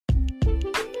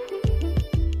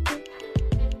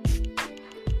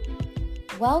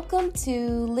Welcome to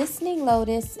Listening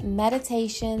Lotus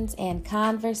Meditations and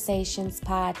Conversations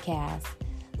podcast,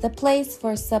 the place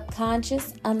for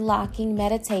subconscious unlocking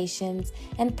meditations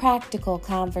and practical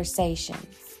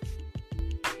conversations.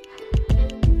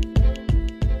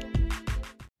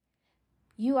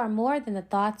 You are more than the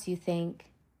thoughts you think.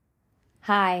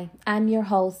 Hi, I'm your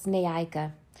host,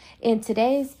 Naika. In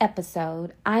today's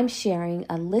episode, I'm sharing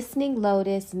a Listening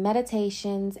Lotus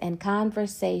Meditations and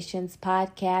Conversations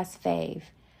podcast fave.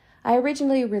 I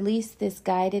originally released this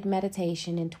guided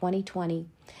meditation in 2020,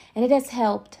 and it has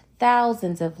helped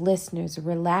thousands of listeners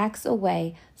relax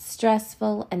away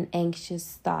stressful and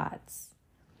anxious thoughts.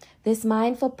 This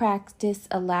mindful practice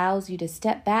allows you to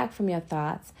step back from your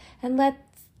thoughts and let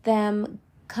them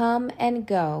come and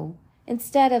go,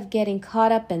 instead of getting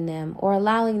caught up in them or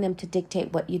allowing them to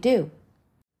dictate what you do.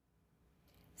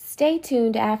 Stay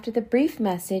tuned after the brief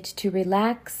message to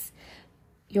relax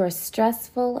your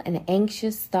stressful and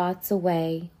anxious thoughts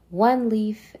away, one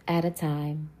leaf at a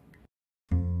time.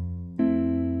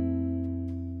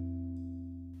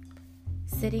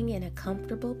 Sitting in a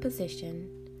comfortable position,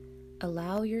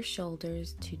 allow your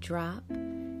shoulders to drop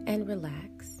and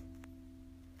relax,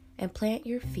 and plant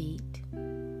your feet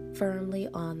firmly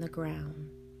on the ground.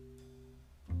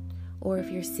 Or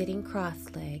if you're sitting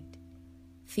cross-legged,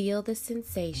 feel the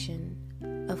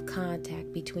sensation of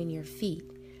contact between your feet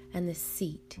and the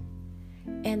seat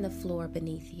and the floor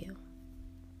beneath you.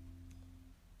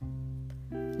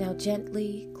 Now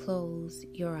gently close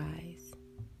your eyes.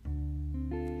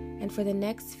 And for the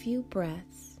next few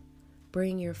breaths,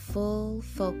 bring your full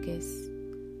focus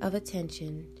of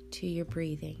attention to your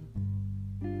breathing.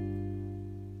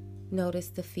 Notice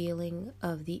the feeling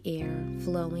of the air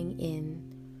flowing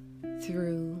in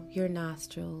through your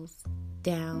nostrils,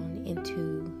 down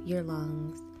into your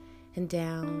lungs, and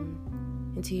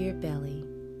down into your belly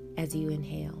as you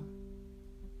inhale.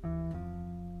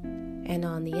 And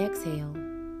on the exhale,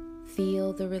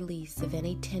 feel the release of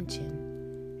any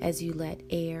tension as you let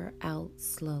air out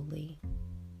slowly.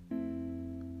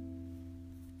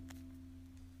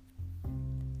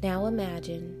 Now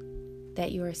imagine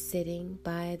that you are sitting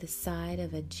by the side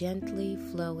of a gently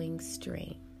flowing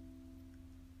stream.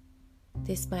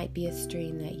 This might be a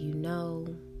stream that you know,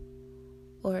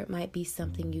 or it might be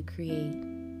something you create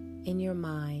in your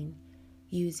mind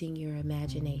using your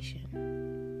imagination.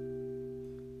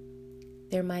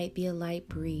 There might be a light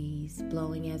breeze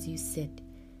blowing as you sit,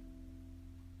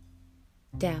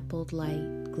 dappled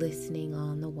light glistening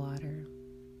on the water,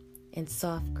 and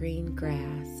soft green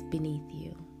grass beneath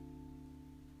you.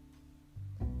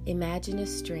 Imagine a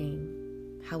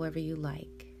stream however you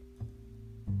like.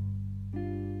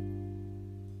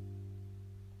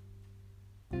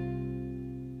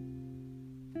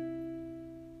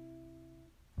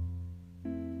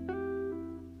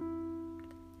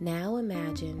 Now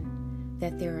imagine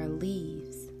that there are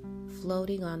leaves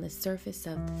floating on the surface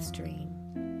of the stream,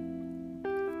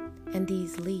 and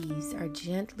these leaves are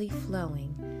gently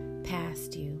flowing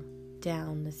past you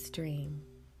down the stream.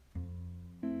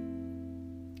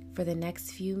 For the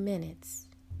next few minutes,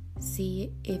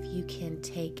 see if you can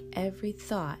take every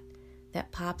thought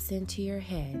that pops into your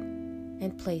head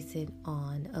and place it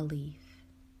on a leaf.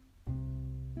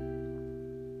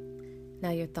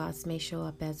 Now your thoughts may show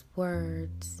up as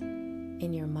words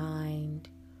in your mind,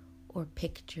 or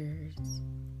pictures,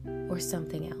 or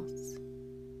something else.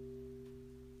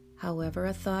 However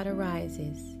a thought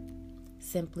arises,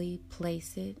 simply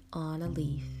place it on a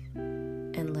leaf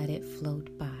and let it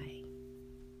float by.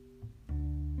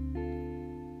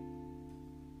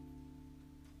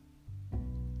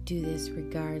 Do this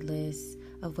regardless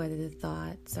of whether the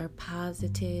thoughts are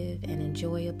positive and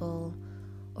enjoyable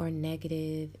or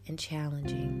negative and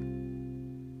challenging.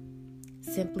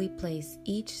 Simply place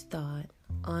each thought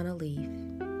on a leaf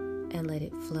and let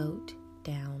it float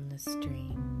down the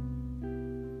stream.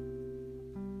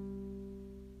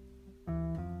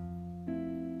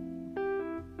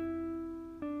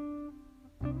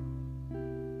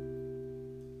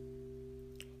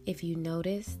 If you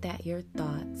notice that your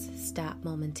thoughts stop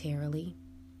momentarily,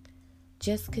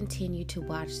 just continue to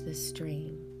watch the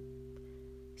stream.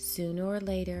 Sooner or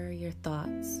later, your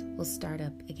thoughts will start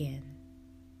up again.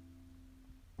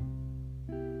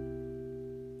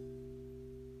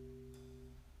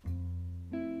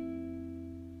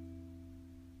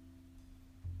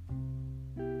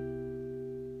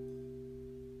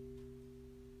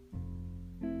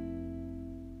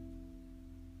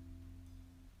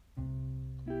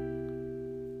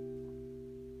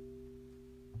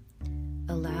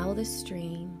 Allow the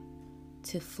stream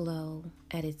to flow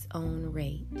at its own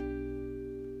rate.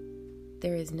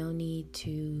 there is no need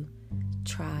to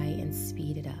try and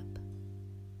speed it up.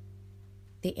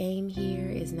 The aim here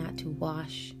is not to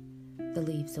wash the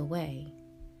leaves away.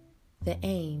 The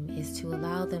aim is to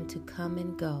allow them to come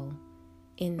and go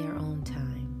in their own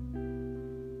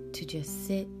time, to just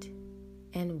sit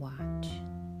and watch.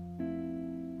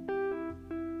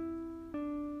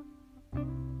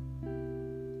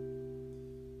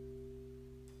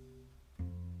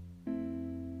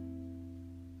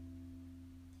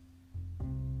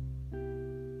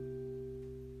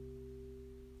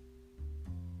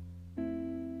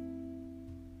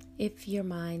 If your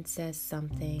mind says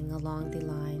something along the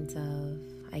lines of,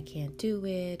 I can't do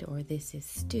it, or this is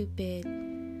stupid,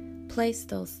 place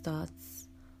those thoughts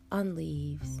on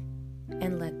leaves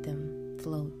and let them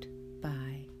float by.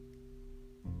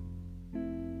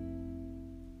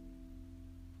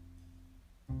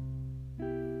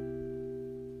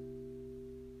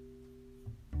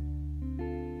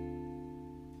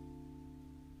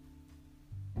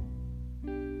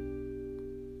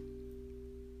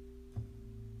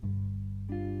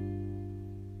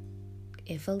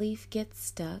 If a leaf gets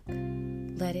stuck,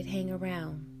 let it hang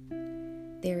around.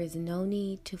 There is no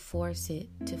need to force it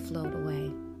to float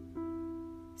away.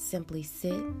 Simply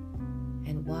sit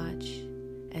and watch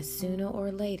as sooner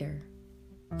or later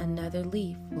another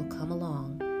leaf will come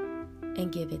along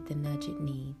and give it the nudge it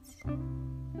needs.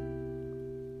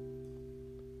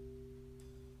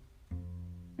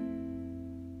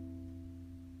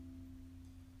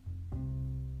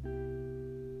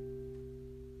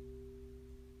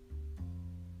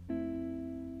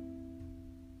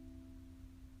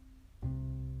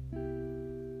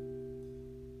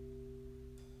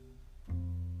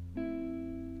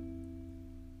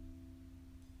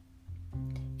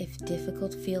 If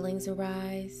difficult feelings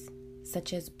arise,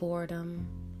 such as boredom,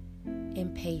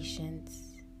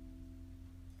 impatience,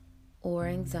 or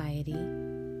anxiety,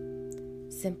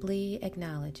 simply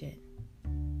acknowledge it.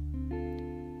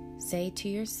 Say to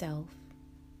yourself,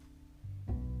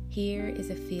 here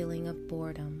is a feeling of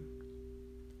boredom.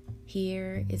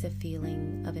 Here is a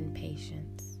feeling of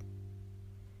impatience.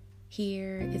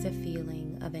 Here is a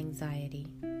feeling of anxiety.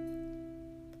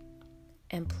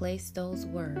 And place those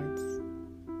words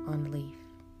on the leaf.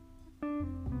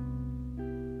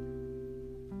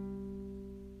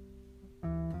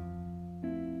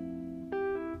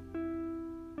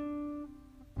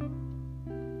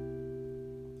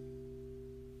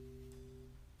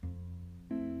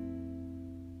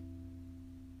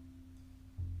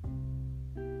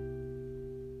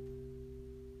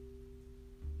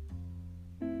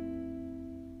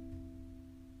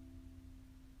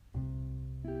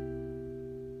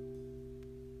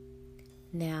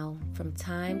 Now, from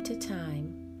time to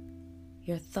time,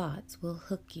 your thoughts will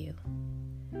hook you,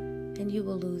 and you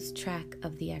will lose track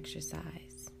of the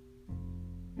exercise.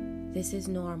 This is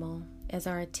normal, as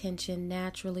our attention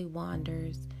naturally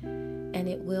wanders, and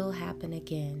it will happen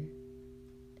again.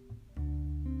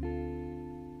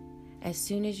 As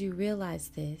soon as you realize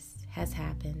this has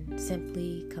happened,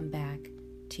 simply come back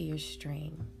to your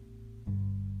stream.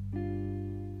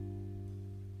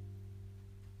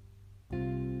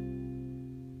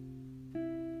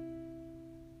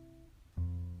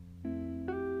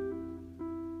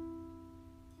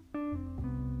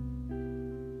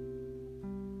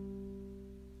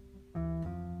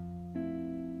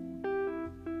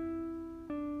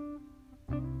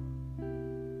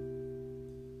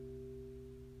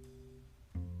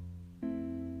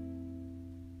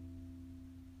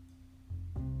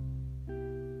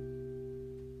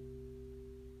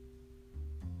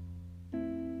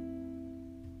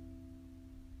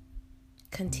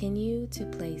 Continue to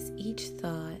place each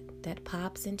thought that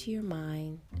pops into your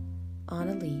mind on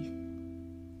a leaf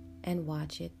and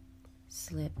watch it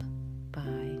slip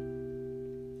by.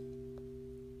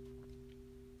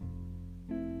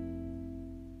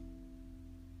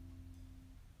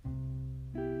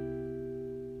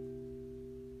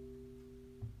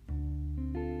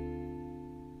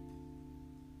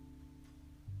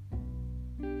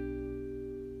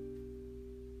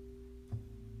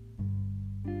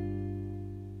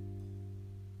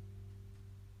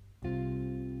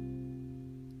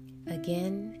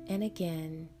 Again and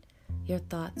again, your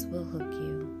thoughts will hook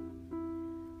you.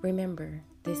 Remember,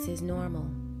 this is normal.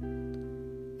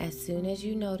 As soon as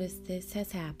you notice this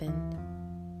has happened,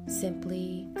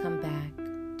 simply come back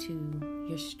to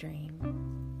your stream.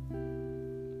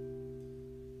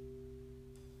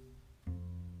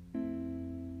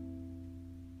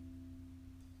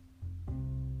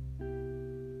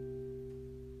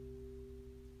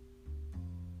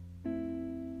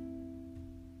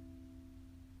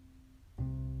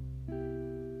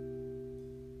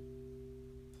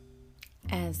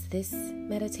 As this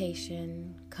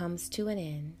meditation comes to an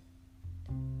end,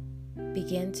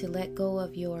 begin to let go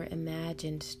of your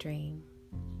imagined stream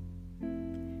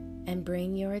and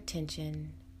bring your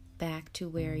attention back to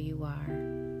where you are.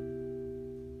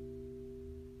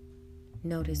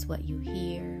 Notice what you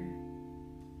hear,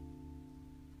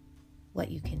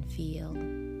 what you can feel.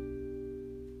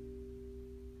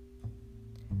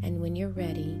 And when you're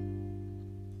ready,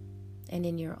 and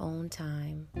in your own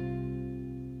time,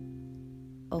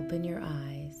 open your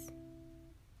eyes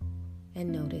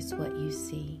and notice what you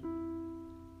see.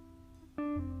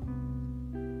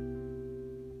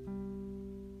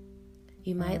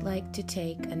 You might like to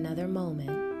take another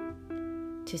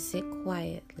moment to sit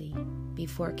quietly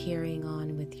before carrying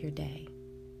on with your day.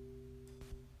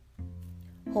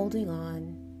 Holding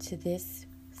on to this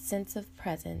sense of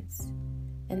presence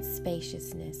and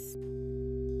spaciousness.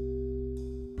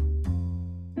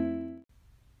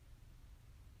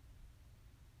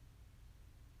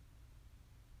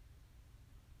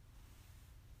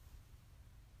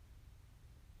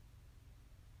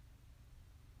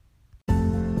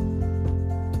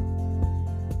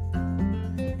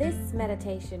 This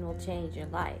meditation will change your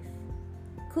life.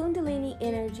 Kundalini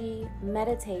Energy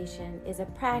Meditation is a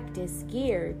practice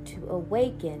geared to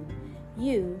awaken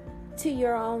you to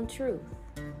your own truth.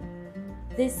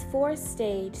 This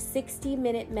 4-stage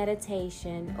 60-minute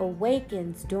meditation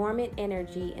awakens dormant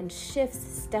energy and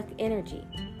shifts stuck energy.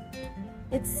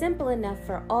 It's simple enough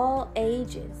for all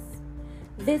ages.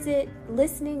 Visit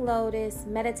Listening Lotus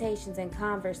Meditations and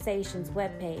Conversations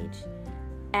webpage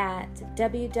at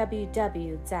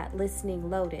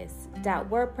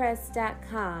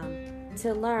www.listeninglotus.wordpress.com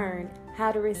to learn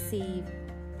how to receive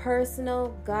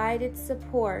personal guided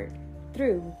support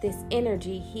through this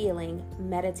energy healing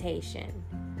meditation.